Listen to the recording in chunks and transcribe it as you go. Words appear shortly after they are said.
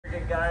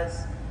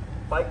guys,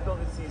 bike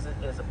building season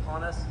is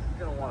upon us.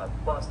 You're gonna wanna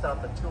bust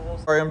out the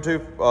tools.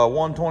 RM2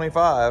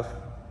 125.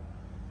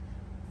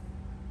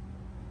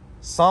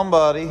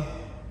 Somebody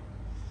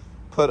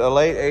put a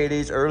late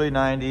 80s, early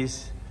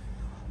 90s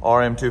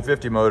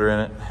RM250 motor in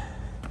it.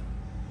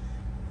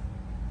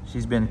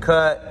 She's been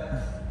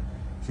cut,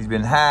 she's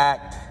been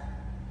hacked,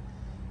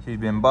 she's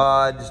been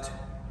bodged,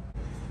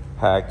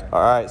 hacked.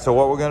 All right, so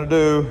what we're gonna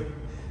do,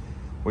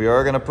 we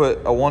are gonna put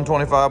a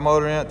 125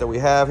 motor in it that we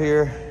have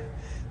here.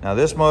 Now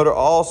this motor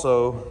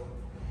also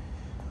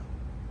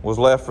was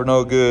left for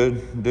no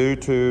good due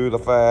to the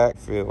fact,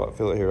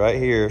 feel it here, right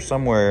here,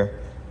 somewhere,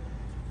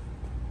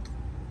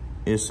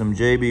 is some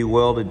JB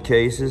welded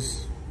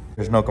cases.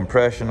 There's no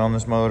compression on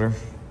this motor.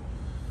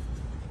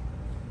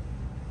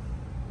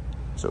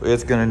 So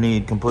it's gonna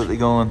need completely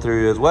going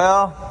through as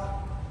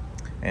well,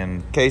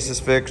 and cases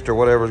fixed or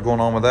whatever's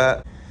going on with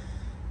that.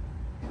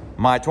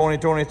 My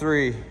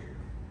 2023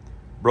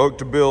 broke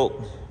to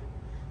built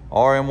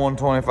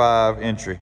RM125 entry.